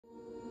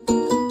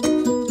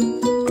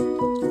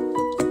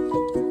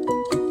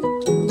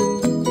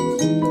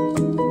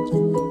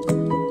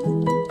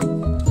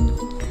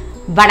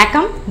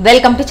வணக்கம்,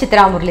 welcome to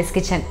Chitra Murali's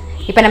kitchen.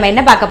 இப்போ நம்ம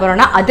என்ன பார்க்க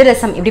போறோம்னா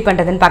அதிரசம் எப்படி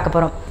பண்றதுன்னு பார்க்க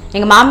போறோம்.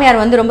 எங்க மாமியார்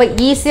வந்து ரொம்ப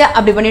ஈஸியா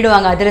அப்படி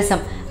பண்ணிடுவாங்க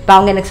அதிரசம். இப்போ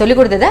அவங்க எனக்கு சொல்லி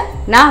கொடுத்ததை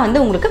நான்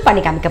வந்து உங்களுக்கு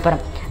பண்ணி காமிக்க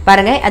போறேன்.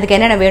 பாருங்க, அதுக்கு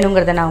என்னென்ன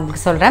வேணுங்கிறத நான்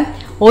உங்களுக்கு சொல்றேன்.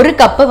 ஒரு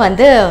கப்பு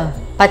வந்து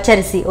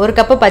பச்சரிசி, ஒரு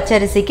கப்பு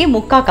பச்சரிசிக்கு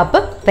 3/4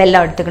 கப்பு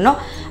வெல்லம்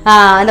எடுத்துக்கணும்.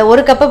 அந்த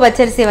ஒரு கப்பு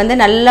பச்சரிசி வந்து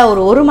நல்லா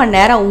ஒரு மணி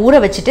நேரம்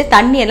ஊற வச்சுட்டு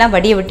தண்ணி எல்லாம்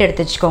வடிய விட்டு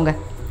எடுத்து வச்சுக்கோங்க.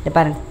 இது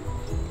பாருங்க,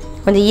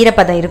 கொஞ்சம்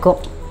ஈரப்பதம் இருக்கும்,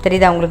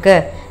 தெரியுதா உங்களுக்கு?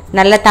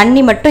 நல்ல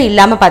தண்ணி மட்டும்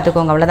இல்லாமல்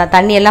பார்த்துக்கோங்க, அவ்வளோதான்.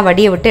 தண்ணி எல்லாம்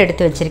வடிய விட்டு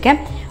எடுத்து வச்சுருக்கேன்.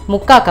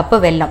 3/4 கப்பு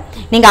வெல்லம்.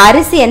 நீங்கள்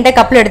அரிசி எந்த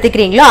கப்பில்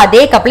எடுத்துக்கிறீங்களோ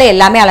அதே கப்பில்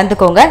எல்லாமே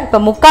அளந்துக்கோங்க. இப்போ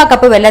 3/4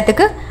 கப்பு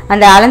வெல்லத்துக்கு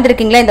அந்த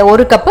அளந்துருக்கீங்களா இந்த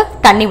ஒரு கப்பு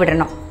தண்ணி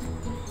விடணும்.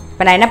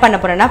 இப்போ நான் என்ன பண்ண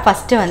போகிறேன்னா,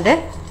 ஃபஸ்ட்டு வந்து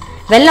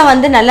வெல்லம்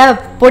வந்து நல்லா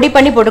பொடி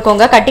பண்ணி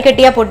போட்டுக்கோங்க. கட்டி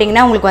கட்டியாக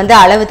போட்டிங்கன்னா உங்களுக்கு வந்து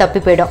அளவு தப்பி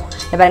போயிடும்.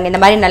 இந்த பாருங்கள்,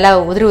 இந்த மாதிரி நல்லா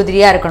உதிரி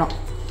உதிரியாக இருக்கணும்.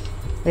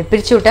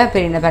 பிரித்து விட்டா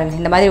இந்த பாருங்கள்,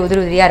 இந்த மாதிரி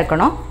உதிரி உதிரியாக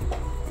இருக்கணும்.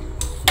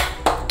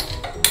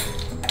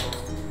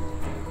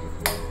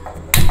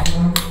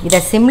 இதை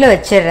சிம்மில்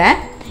வச்சிடுறேன்.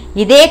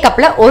 இதே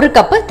கப்பில் ஒரு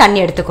கப்பு தண்ணி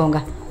எடுத்துக்கோங்க.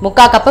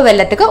 3/4 கப்பு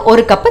வெல்லத்துக்கு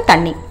ஒரு கப்பு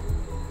தண்ணி.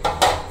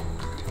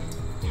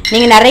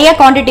 நீங்கள் நிறைய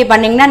குவான்டிட்டி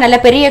பண்ணிங்கன்னா நல்ல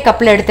பெரிய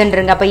கப்பில்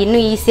எடுத்துட்டுருங்க, அப்போ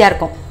இன்னும் ஈஸியாக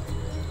இருக்கும்.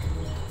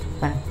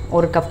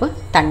 ஒரு கப்பு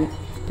தண்ணி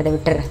இதை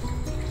விட்டுறேன்.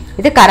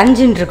 இது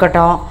கரைஞ்சின்னு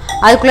இருக்கட்டும்.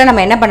 அதுக்குள்ளே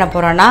நம்ம என்ன பண்ண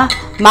போகிறோன்னா,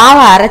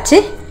 மாவை அரைச்சி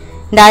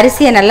இந்த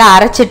அரிசியை நல்லா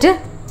அரைச்சிட்டு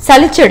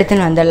சலிச்சு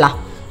எடுத்துன்னு வந்துடலாம்.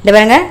 இந்த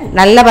பாருங்க,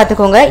 நல்லா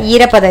பார்த்துக்கோங்க,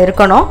 ஈரப்பதம்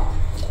இருக்கணும்.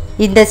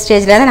 இந்த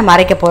ஸ்டேஜில் தான் நம்ம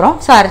அரைக்க போகிறோம்.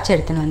 ஸோ அரைச்சி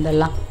எடுத்துன்னு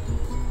வந்துடலாம்.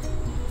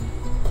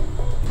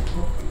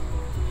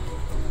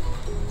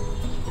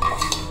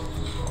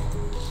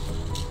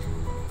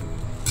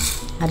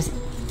 அரிசி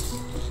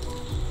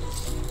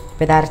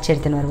இப்போ இதை அரைச்சி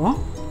எடுத்துன்னு வருவோம்.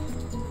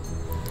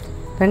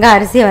 பாருங்க,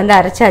 அரிசியை வந்து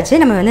அரைச்சாச்சு.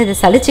 நம்ம வந்து இதை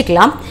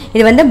சலிச்சிக்கலாம்.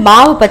 இது வந்து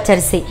மாவு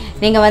பச்சரிசி.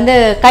 நீங்கள் வந்து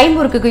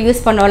கைமுறுக்குக்கு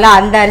யூஸ் பண்ணோம்ல,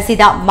 அந்த அரிசி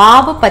தான்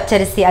மாவு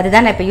பச்சரிசி.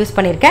 அதுதான் நான் இப்போ யூஸ்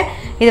பண்ணியிருக்கேன்.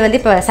 இது வந்து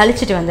இப்போ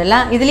சலிச்சுட்டு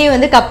வந்துடலாம். இதுலேயே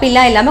வந்து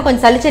கப்பிலாம் இல்லாமல்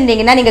கொஞ்சம்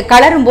சலிச்சுட்டிங்கன்னா நீங்கள்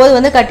கலரும் போது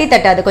வந்து கட்டி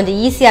தட்டாது, கொஞ்சம்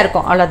ஈஸியாக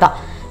இருக்கும், அவ்வளோதான்.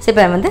 ஸோ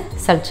இப்போ வந்து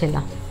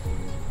சலிச்சிடலாம்.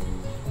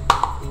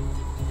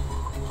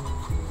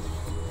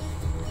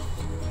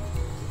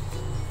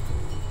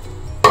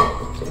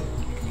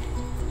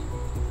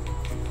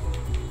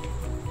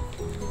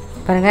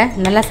 பாருங்கள்,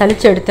 நல்லா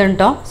சலிச்சு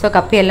எடுத்துட்டோம். ஸோ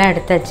கப்பியெல்லாம்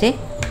எடுத்தாச்சு.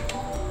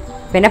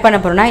 இப்போ என்ன பண்ண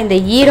போகிறோம்னா, இந்த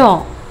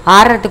ஈரம்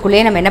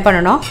ஆறுறதுக்குள்ளேயே நம்ம என்ன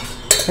பண்ணணும்,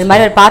 இது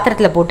மாதிரி ஒரு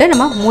பாத்திரத்தில் போட்டு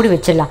நம்ம மூடி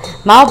வச்சிடலாம்.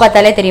 மாவு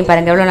பார்த்தாலே தெரியும்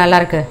பாருங்கள், எவ்வளோ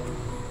நல்லாயிருக்கு,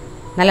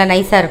 நல்லா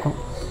நைஸாக இருக்கும்.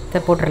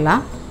 இதை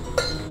போட்டுடலாம்.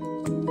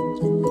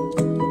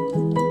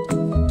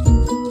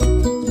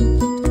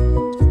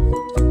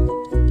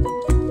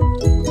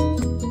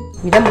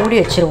 இதை மூடி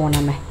வச்சுருவோம்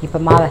நம்ம.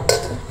 இப்போ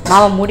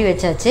மாவை மூடி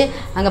வச்சாச்சு.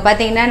 அங்கே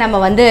பார்த்தீங்கன்னா நம்ம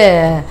வந்து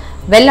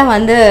வெல்லம்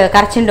வந்து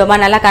கரைச்சிட்டோமா,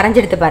 நல்லா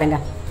கரைஞ்சிடுத்து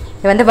பாருங்கள்.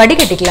 இதை வந்து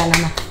வடிகட்டிக்கலாம்.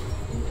 நம்ம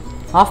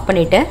ஆஃப்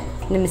பண்ணிவிட்டு,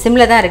 இந்த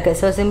சிம்மில் தான் இருக்குது,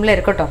 ஸோ சிம்மில்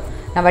இருக்கட்டும்.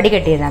 நான்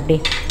வடிகட்டிடுறேன் அப்படி.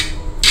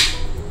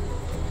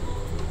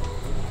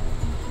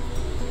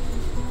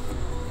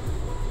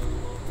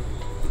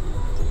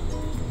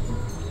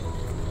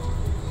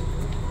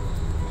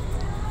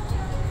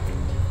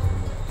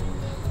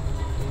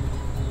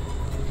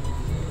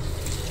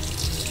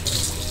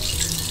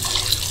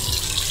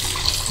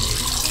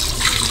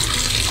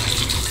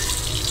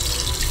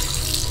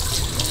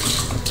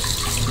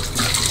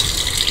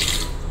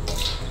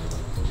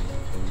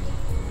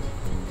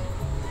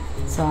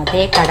 ஸோ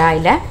அதே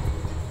கடாயில்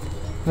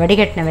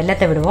வடிகட்டின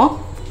வெல்லத்தை விடுவோம்.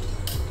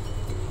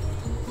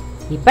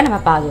 இப்போ நம்ம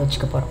பாகு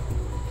வச்சுக்க போகிறோம்.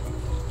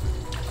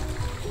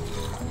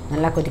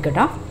 நல்லா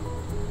கொதிக்கட்டும்.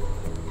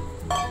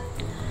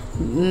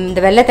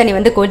 இந்த வெள்ளை தண்ணி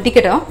வந்து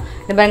கொதிக்கட்டும்.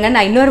 இது பாருங்க,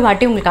 நான் இன்னொரு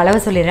வாட்டி உங்களுக்கு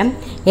அளவு சொல்லிடுறேன்.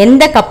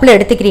 எந்த கப்பில்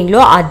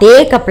எடுத்துக்கிறீங்களோ அதே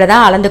கப்பில்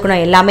தான்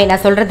அளந்துக்கணும். எல்லாமே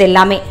நான் சொல்கிறது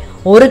எல்லாமே.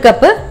 ஒரு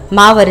கப்பு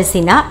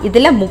மாவரிசினா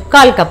இதில்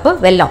 3/4 கப்பு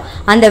வெல்லம்.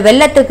 அந்த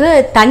வெல்லத்துக்கு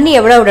தண்ணி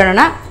எவ்வளோ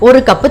விடணும்னா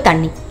ஒரு கப்பு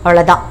தண்ணி,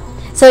 அவ்வளோதான்.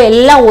 ஸோ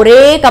எல்லாம் ஒரே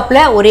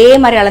கப்பில் ஒரே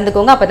மாதிரி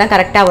அளந்துக்கோங்க, அப்போ தான்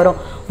கரெக்டாக வரும்.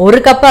 ஒரு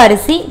கப்பு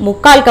அரிசி,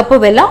 3/4 கப்பு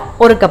வெல்லம்,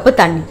 ஒரு கப்பு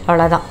தண்ணி,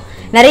 அவ்வளோதான்.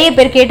 நிறைய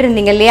பேர்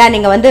கேட்டிருந்தீங்க இல்லையா,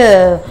 நீங்கள் வந்து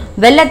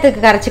வெல்லத்துக்கு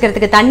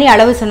கரைச்சிக்கிறதுக்கு தண்ணி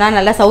அளவு சொன்னால்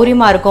நல்லா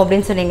சௌரியமாக இருக்கும்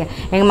அப்படின்னு சொன்னீங்க.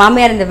 எங்கள்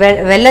மாமியார் இந்த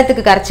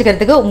வெல்லத்துக்கு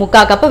கரைச்சிக்கிறதுக்கு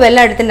 3/4 கப்பு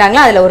வெல்லம்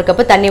எடுத்துட்டாங்களா, அதில் ஒரு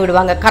கப்பு தண்ணி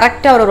விடுவாங்க.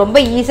 கரெக்டாக அவர் ரொம்ப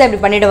ஈஸியாக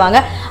இப்படி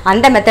பண்ணிவிடுவாங்க.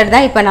 அந்த மெத்தட்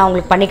தான் இப்போ நான்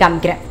உங்களுக்கு பண்ணி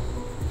காமிக்கிறேன்.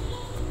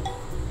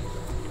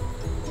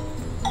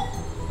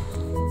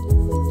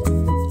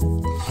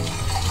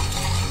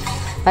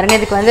 பாருங்கள்,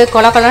 இதுக்கு வந்து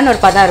கொலன்னு ஒரு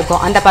பதம்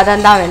இருக்கும், அந்த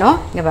பதம் தான் வேணும்.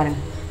 இங்கே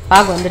பாருங்கள்,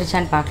 பாகு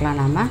வந்துருச்சான்னு பார்க்கலாம்.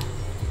 நாம்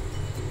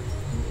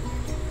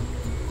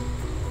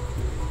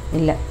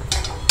இல்லை,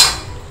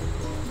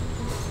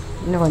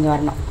 இன்னும் கொஞ்சம்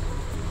வரணும்.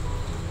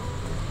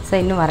 ஸோ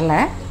இன்னும் வரல.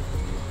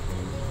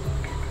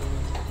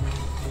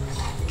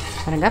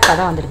 பாருங்கள்,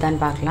 பதம்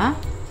வந்துருதான்னு பார்க்கலாம்.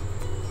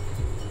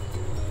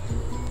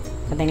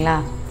 பார்த்தீங்களா,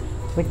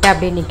 விட்டு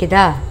அப்படியே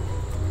நிற்குதா.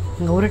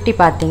 இங்கே உருட்டி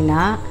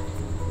பார்த்தீங்கன்னா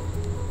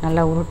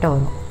நல்லா உருட்டை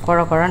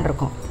வரும், குழன்னு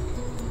இருக்கும்.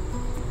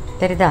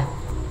 தெரியுதா?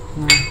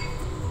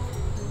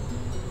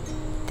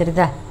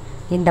 தெரியுதா?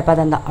 இந்த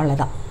பதம் தான்,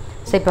 அவ்வளோதான்.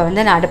 ஸோ இப்போ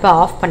வந்து நான் அடுப்பை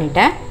ஆஃப்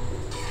பண்ணிட்டேன்.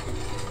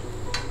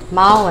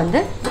 மாவு வந்து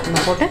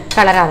நம்ம போட்டு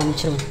கலர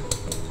ஆரம்பிச்சிருவோம்.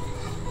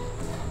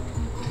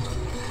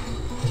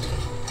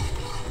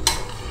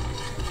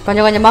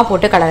 கொஞ்சம் கொஞ்சமாக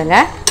போட்டு கலருங்க.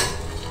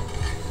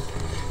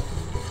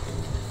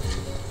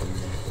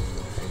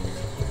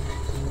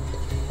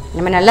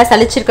 நம்ம நல்லா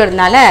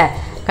சலிச்சிருக்கிறதுனால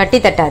கட்டி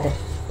தட்டாது.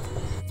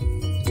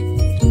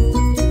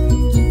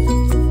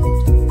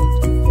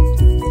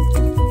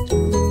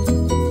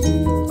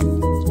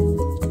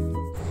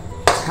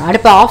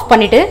 அடுப்பை ஆஃப்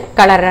பண்ணிவிட்டு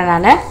கலர்றேன்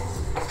நான்.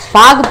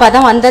 பாகு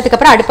பதம்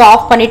வந்ததுக்கப்புறம் அடுப்பை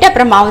ஆஃப் பண்ணிவிட்டு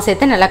அப்புறம் மாவு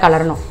சேர்த்து நல்லா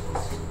கலரணும்.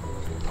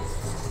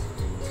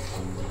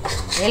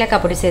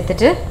 ஏலக்காய் பொடி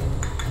சேர்த்துட்டு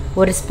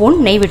 1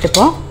 ஸ்பூன் நெய்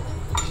விட்டுப்போம்.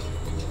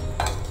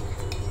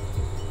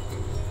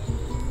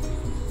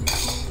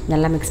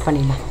 நல்லா மிக்ஸ்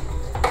பண்ணிடலாம்.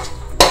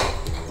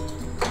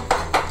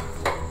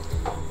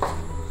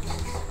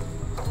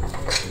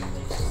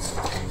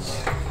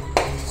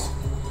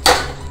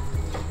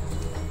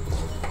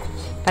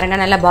 பாருங்க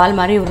நல்லா பால்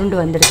மாதிரி உருண்டு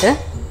வந்துடுது.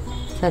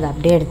 ஸோ அதை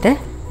அப்படியே எடுத்து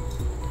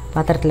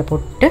பாத்திரத்தில்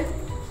போட்டு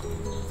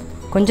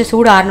கொஞ்சம்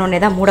சூடு ஆறினோடனே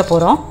தான் மூட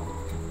போகிறோம்.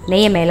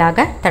 நெய்யை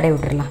மேலாக தடவி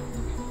விட்டுடலாம்.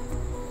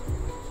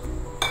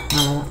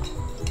 அவ்வளோதான்.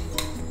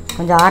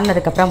 கொஞ்சம்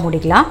ஆறினதுக்கப்புறம்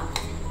மூடிக்கலாம்.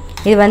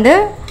 இது வந்து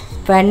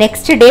இப்போ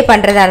நெக்ஸ்ட் டே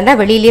பண்ணுறதா இருந்தால்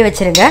வெளியிலே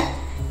வச்சுருங்க.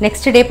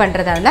 நெக்ஸ்ட் டே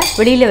பண்ணுறதா இருந்தால்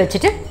வெளியில்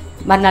வச்சுட்டு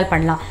மறுநாள்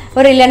பண்ணலாம்.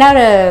 ஒரு இல்லைன்னா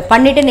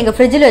பண்ணிவிட்டு நீங்கள்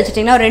ஃப்ரிட்ஜில்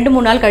வச்சுட்டிங்கன்னா ஒரு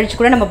 2-3 நாள் கழிச்சு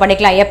கூட நம்ம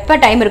பண்ணிக்கலாம். எப்போ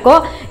டைம் இருக்கோ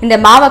இந்த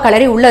மாவை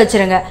கலரி உள்ளே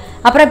வச்சுருங்க.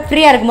 அப்புறம்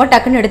ஃப்ரீயாக இருக்கும்போது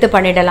டக்குன்னு எடுத்து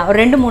பண்ணிடலாம். ஒரு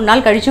 2-3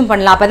 நாள் கழிச்சும்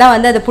பண்ணலாம். அப்போ தான்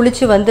வந்து அது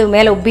புளிச்சு வந்து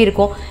மேலே உப்பி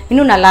இருக்கும்.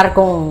 இன்னும்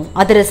நல்லாயிருக்கும்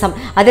அதிரசம்.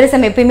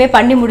 அதிரசம் எப்பயுமே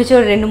பண்ணி முடிச்சு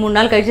ஒரு 2-3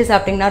 நாள் கழித்து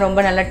சாப்பிட்டிங்கன்னா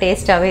ரொம்ப நல்லா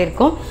டேஸ்ட்டாகவே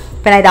இருக்கும்.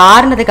 இப்போ நான் இது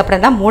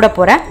ஆறுனதுக்கப்புறம் தான் மூட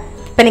போகிறேன்.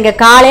 இப்போ நீங்கள்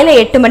காலையில்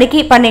 8 மணிக்கு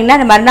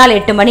பண்ணிங்கன்னா மறுநாள்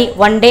 8 மணி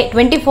 1 டே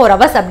 24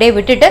 ஹவர்ஸ் அப்படியே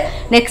விட்டுட்டு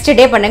நெக்ஸ்ட்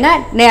டே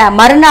பண்ணுங்கள்.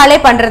 மறுநாளே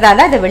பண்ணுறதா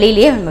இருந்தால் அதை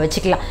வெளியிலேயே நம்ம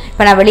வச்சுக்கலாம்.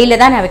 இப்போ நான்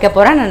வெளியில் தான் நான் வைக்க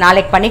போகிறேன். நான்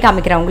நாளைக்கு பண்ணி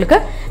காமிக்கிறேன் உங்களுக்கு.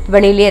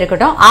 வெளியிலே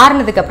இருக்கட்டும்.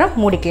 ஆறுனதுக்கப்புறம்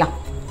மூடிக்கலாம்.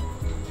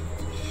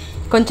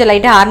 கொஞ்சம்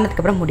லைட்டாக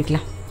ஆறுனதுக்கப்புறம்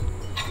மூடிக்கலாம்.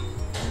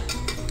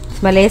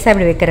 சும்மா லேசாக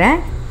இப்படி வைக்கிறேன்.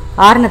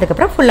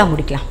 ஆறுனதுக்கப்புறம் ஃபுல்லாக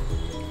முடிக்கலாம்.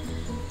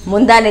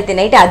 முந்தா நேற்று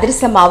நைட்டு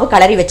அதிரச மாவு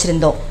கலரி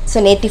வச்சுருந்தோம். ஸோ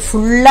நேற்று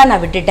ஃபுல்லாக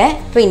நான் விட்டுட்டேன்.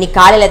 இப்போ இன்றைக்கி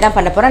காலையில் தான்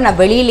பண்ண போகிறேன். நான்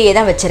வெளியிலேயே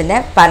தான்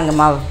வச்சுருந்தேன். பாருங்கள்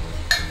மாவு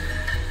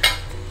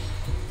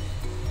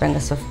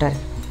பாருங்கள்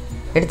சாஃப்டாக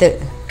எடுத்து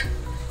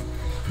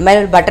இந்த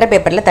மாதிரி ஒரு பட்டர்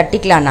பேப்பரில்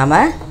தட்டிக்கலாம். நாம்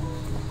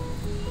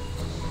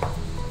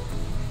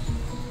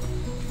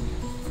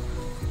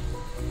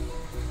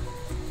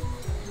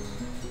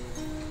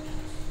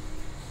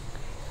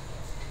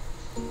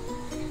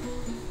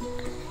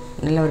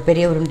நல்ல ஒரு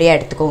பெரிய உருண்டையாக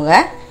எடுத்துக்கோங்க.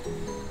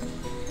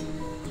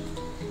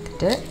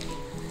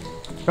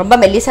 ரொம்ப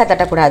மெல்லிசாக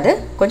தட்டக்கூடாது,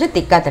 கொஞ்சம்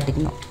திக்காக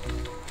தட்டிக்கணும்.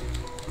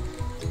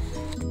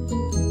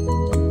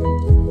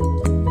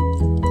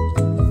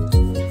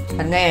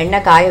 பாருங்க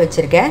எண்ணெய் காய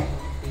வச்சுருக்கேன்.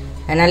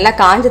 நல்லா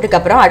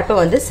காஞ்சதுக்கப்புறம் அடுப்பை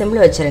வந்து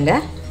சிம்மில் வச்சுருங்க.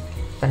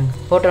 பாருங்க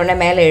போட்டோடனே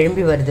மேலே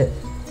எழும்பி வருது.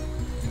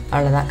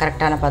 அவ்வளோதான்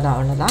கரெக்டான பதம்.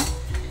 அவ்வளோதான்.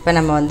 இப்போ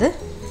நம்ம வந்து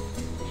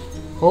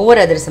ஒவ்வொரு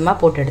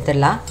அதிரசமாக போட்டு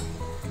எடுத்துடலாம்.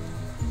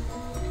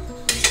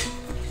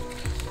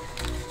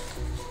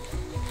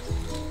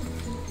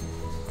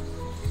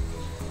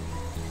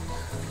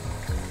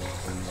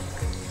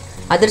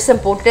 அதிரசம்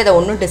போட்டு அதை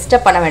ஒன்றும்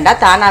டிஸ்டர்ப் பண்ண வேண்டாம்.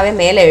 தானாகவே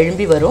மேலே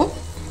எழும்பி வரும்.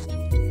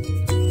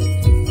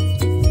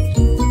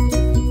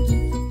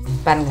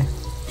 பாருங்கள்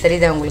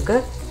தெரியுதா உங்களுக்கு?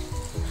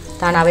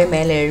 தானாகவே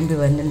மேலே எழும்பி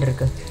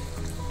வந்துருக்கு.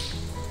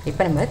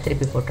 இப்போ நம்ம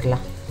திருப்பி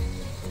போட்டுடலாம்.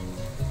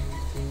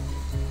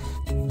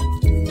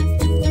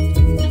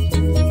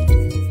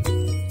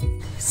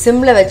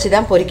 சிம்மில் வச்சு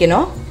தான்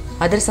பொரிக்கணும்.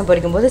 அதிரசம்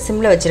பொரிக்கும் போது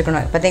சிம்மில்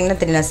வச்சுருக்கணும். பார்த்தீங்கன்னா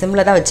தெரியும், நான்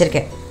சிம்மில் தான்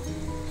வச்சுருக்கேன்.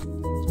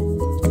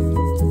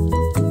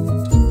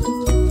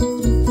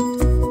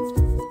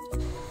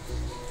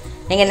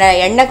 நீங்கள்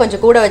எண்ணெய்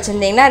கொஞ்சம் கூட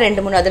வச்சுருந்தீங்கன்னா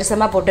 2-3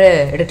 அதிரசமாக போட்டு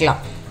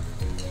எடுக்கலாம்.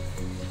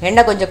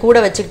 எண்ணெய் கொஞ்சம் கூட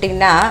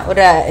வச்சுக்கிட்டிங்கன்னா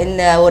ஒரு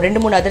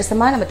 2-3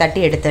 அதிரசமாக நம்ம தட்டி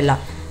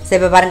எடுத்துடலாம். சரி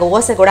இப்போ பாருங்கள்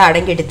ஓசை கூட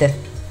அடங்கி எடுத்து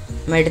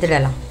நம்ம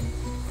எடுத்துடலாம்.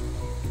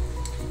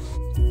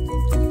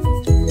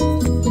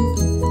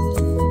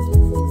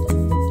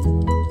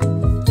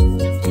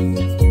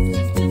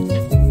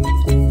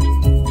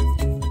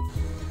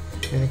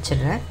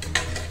 வச்சிடுறேன்.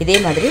 இதே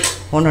மாதிரி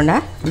ஒன்று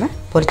நம்ம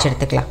பொரிச்சு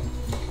எடுத்துக்கலாம்.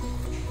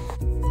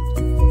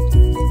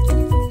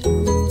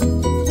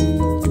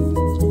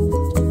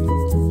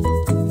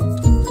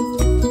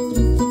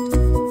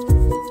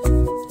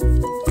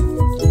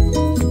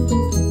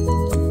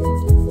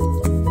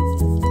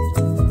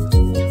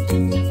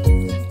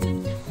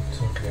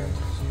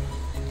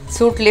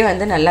 சூட்லேயே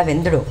வந்து நல்லா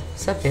வெந்துடும்.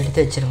 ஸோ அப்படி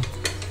எடுத்து வச்சிருவோம்.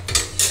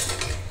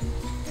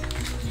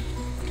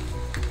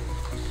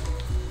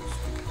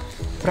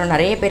 அப்புறம்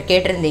நிறைய பேர்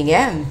கேட்டிருந்தீங்க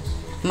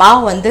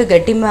மாவு வந்து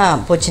கட்டிமாக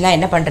போச்சுன்னா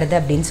என்ன பண்ணுறது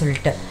அப்படின்னு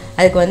சொல்லிட்டு.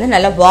 அதுக்கு வந்து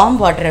நல்லா வார்ம்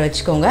வாட்டரை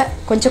வச்சுக்கோங்க.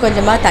 கொஞ்சம்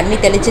கொஞ்சமாக தண்ணி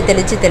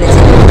தெளித்து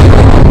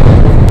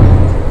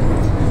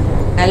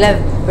நல்லா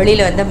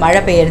வெளியில் வந்து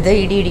மழை பெய்யுறது,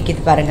 இடி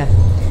இடிக்குது பாருங்கள்.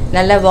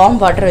 நல்லா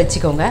வார்ம் வாட்டர்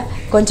வச்சுக்கோங்க.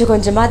 கொஞ்சம்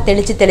கொஞ்சமாக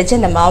தெளித்து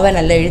அந்த மாவை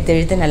நல்லா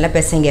இழுத்து நல்லா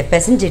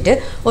பிசைஞ்சிட்டு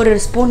ஒரு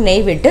ஸ்பூன்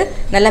நெய் விட்டு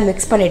நல்லா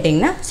மிக்ஸ்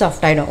பண்ணிட்டிங்கன்னா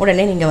சாஃப்ட் ஆகிடும்.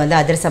 உடனே நீங்கள் வந்து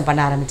அதிரசம் பண்ண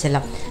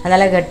ஆரம்பிச்சிடலாம்.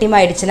 அதனால்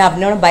கட்டிமாகிடுச்சுன்னா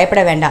அப்படின்னு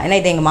பயப்பட வேண்டாம். ஏன்னா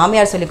இது எங்கள்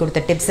மாமியார் சொல்லி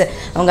கொடுத்த டிப்ஸ்.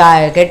 அவங்க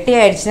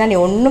கட்டியாகிடுச்சுன்னா நீ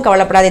ஒன்றும்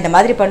கவலைப்படாது, இந்த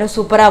மாதிரி பண்ண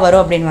சூப்பராக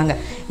வரும் அப்படின்வாங்க.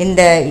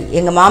 இந்த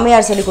எங்கள்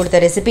மாமியார் சொல்லி கொடுத்த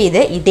ரெசிபி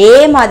இது. இதே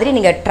மாதிரி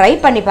நீங்கள் ட்ரை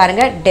பண்ணி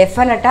பாருங்கள்.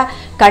 டெஃபினட்டாக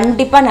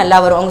கண்டிப்பாக நல்லா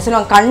வரும். அவங்க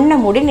சொல்லுவாங்க கண்ணை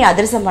மூடி நீ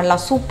அதிரசம்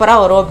பண்ணலாம்,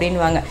 சூப்பராக வரும்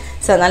அப்படின்வாங்க.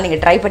 ஸோ அதனால்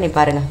நீங்கள் ட்ரை பண்ணி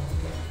பாருங்கள்.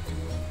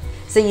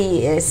 ஸோ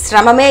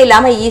சிரமமே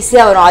இல்லாமல்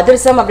ஈஸியாக வரும்.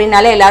 அதிரசம்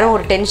அப்படின்னாலே எல்லாரும்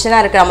ஒரு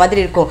டென்ஷனாக இருக்கிற மாதிரி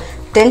இருக்கும்.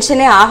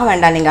 டென்ஷனே ஆக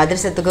வேண்டாம் நீங்கள்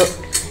அதிரசத்துக்கு.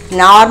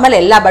 நார்மல்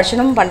எல்லா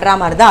பட்சணமும் பண்ணுற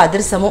மாதிரி தான்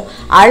அதிரசமும்.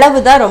 அளவு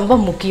தான் ரொம்ப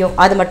முக்கியம்,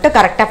 அது மட்டும்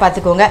கரெக்டாக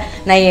பார்த்துக்கோங்க.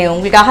 நான்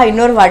உங்களுக்காக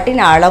இன்னொரு வாட்டி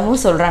நான்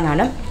அளவும் சொல்கிறேன்.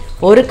 நான்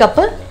 1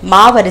 கப்பு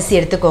மாவரிசி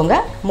எடுத்துக்கோங்க,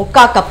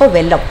 3/4 கப்பு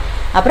வெல்லம்,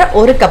 அப்புறம்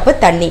 1 கப்பு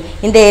தண்ணி.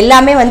 இந்த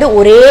எல்லாமே வந்து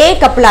ஒரே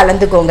கப்பில்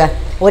அளந்துக்கோங்க.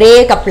 ஒரே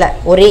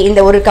கப்பில்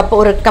இந்த ஒரு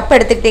கப்பு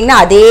எடுத்துக்கிட்டிங்கன்னா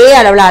அதே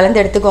அளவில்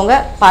அளந்து எடுத்துக்கோங்க.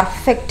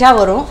 பர்ஃபெக்டாக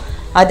வரும்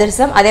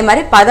அதிரசம். அதே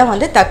மாதிரி பதம்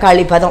வந்து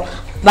தக்காளி பதம்.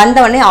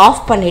 வந்தவொடனே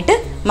ஆஃப் பண்ணிவிட்டு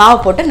மாவை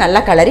போட்டு நல்லா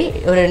கலரி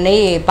ஒரு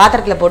நெய்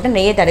பாத்திரத்தில் போட்டு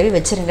நெய்யை தடவி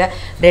வச்சுருங்க.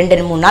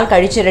 2-3 நாள்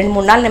கழித்து,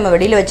 2-3 நாள் நம்ம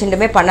வெளியில்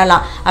வச்சுட்டுமே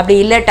பண்ணலாம். அப்படி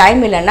இல்லை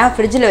டைம் இல்லைன்னா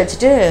ஃப்ரிட்ஜில்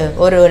வச்சுட்டு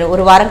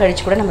ஒரு வாரம்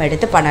கழித்து கூட நம்ம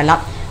எடுத்து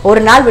பண்ணலாம்.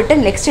 ஒரு நாள் விட்டு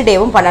நெக்ஸ்ட்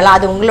டேவும் பண்ணலாம்.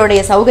 அது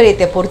உங்களுடைய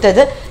சௌகரியத்தை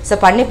பொறுத்தது. ஸோ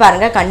பண்ணி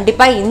பாருங்கள்.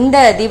 கண்டிப்பாக இந்த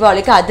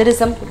தீபாவளிக்கு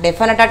அதிரசம்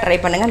டெஃபினட்டாக ட்ரை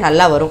பண்ணுங்கள்,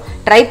 நல்லா வரும்.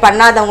 ட்ரை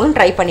பண்ணாதவங்களும்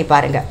ட்ரை பண்ணி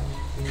பாருங்கள்.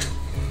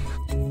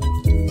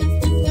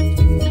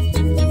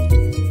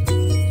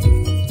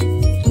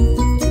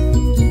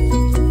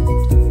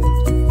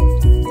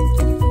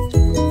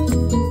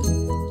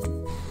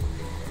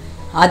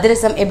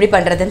 அதிரசம் எப்படி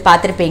பண்ணுறதுன்னு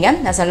பார்த்துருப்பீங்க.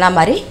 நான் சொன்ன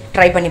மாதிரி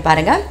ட்ரை பண்ணி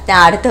பாருங்கள்.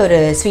 நான் அடுத்த ஒரு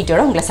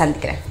ஸ்வீட்டோடு உங்களை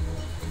சந்திக்கிறேன்.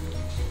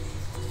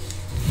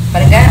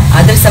 பாருங்கள்,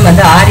 அதிரசம்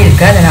வந்து ஆறி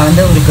இருக்கு. அதை நான்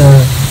வந்து உங்களுக்கு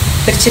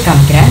பிரித்து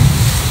காமிக்கிறேன்.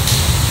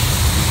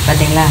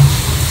 பார்த்தீங்களா,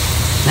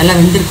 நல்லா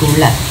வெந்திருக்கு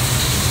உள்ள.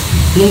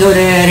 நீங்கள்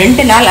ஒரு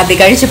 2 நாள் அப்படி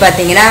கழித்து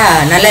பார்த்தீங்கன்னா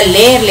நல்லா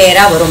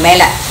லேயராக வரும்.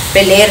 மேலே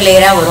அப்படியே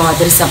லேயராக வரும்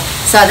அதிரசம்.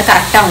 ஸோ அது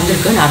கரெக்டாக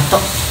வந்திருக்குன்னு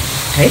அர்த்தம்.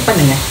 ட்ரை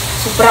பண்ணுங்கள்,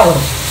 சூப்பராக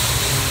வரும்.